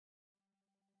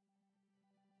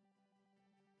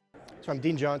So I'm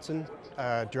Dean Johnson,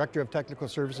 Director of Technical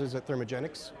Services at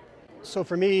Thermogenics. So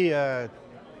for me, the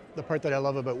part that I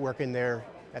love about working there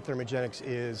at Thermogenics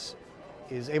is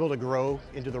able to grow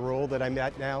into the role that I'm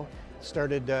at now.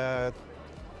 Started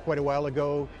quite a while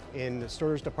ago in the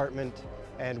stores department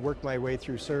and worked my way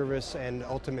through service and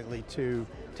ultimately to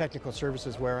technical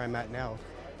services where I'm at now.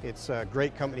 It's a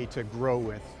great company to grow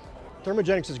with.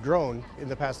 Thermogenics has grown in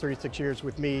the past 36 years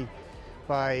with me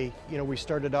by, we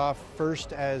started off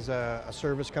first as a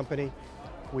service company.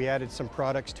 We added some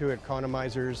products to it,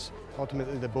 economizers,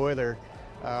 ultimately the boiler.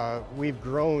 We've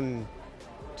grown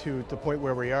to the point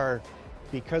where we are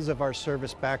because of our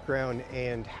service background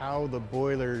and how the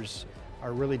boilers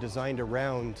are really designed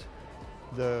around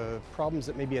the problems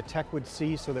that maybe a tech would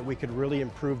see so that we could really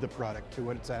improve the product to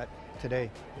what it's at today.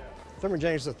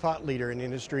 Thermogenics is a thought leader in the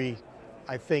industry,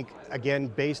 I think, again,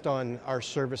 based on our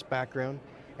service background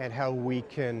and how we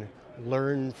can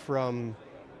learn from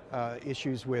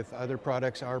issues with other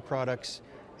products, our products,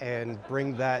 and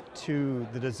bring that to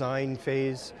the design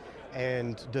phase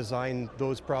and design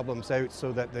those problems out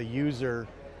so that the user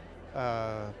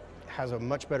has a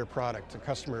much better product. The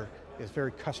customer is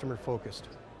very customer focused.